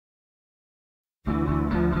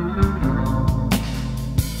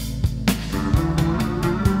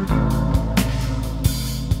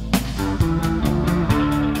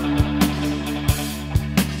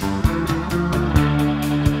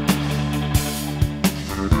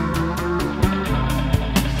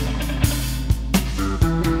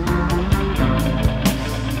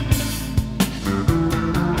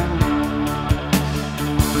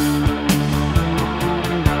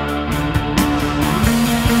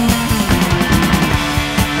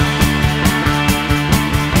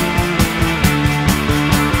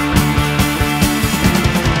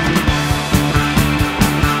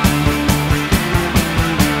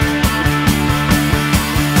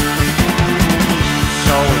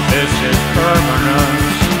this is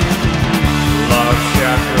permanence. Love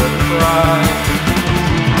shattered pride.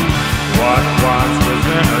 What once was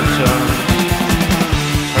innocence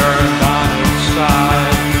turned on its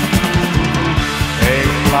side. A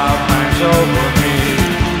cloud hangs over me,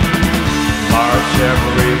 marks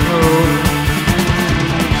every move,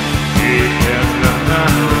 deep in the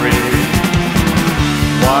memory.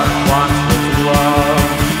 What once was love.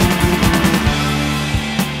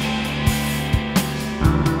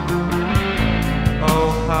 Oh,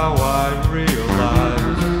 how I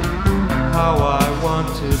realized how I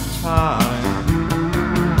wanted time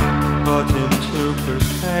put into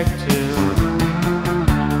perspective,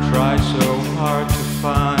 try so hard to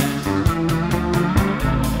find.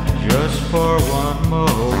 Just for one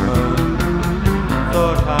moment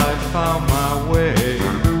thought I found my way.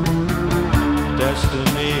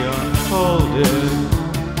 Destiny unfolded,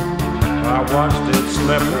 I watched it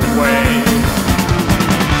slip away.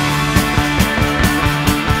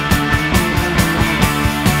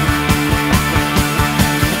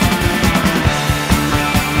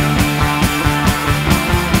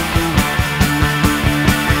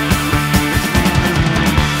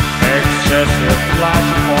 Excessive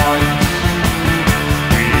flashpoints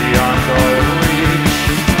beyond all reach,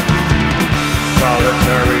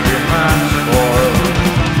 solitary demands for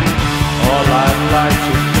all I'd like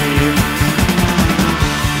to keep.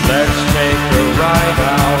 Let's take a ride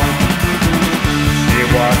out, see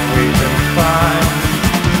what we can find.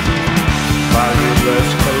 Valueless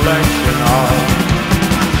collection of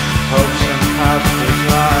hopes and past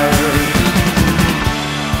desires.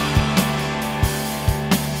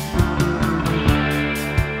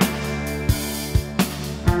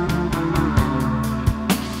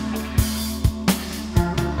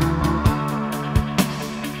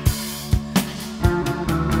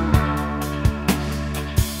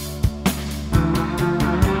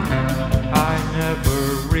 Never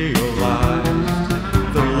realized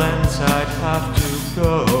the lengths I'd have to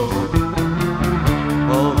go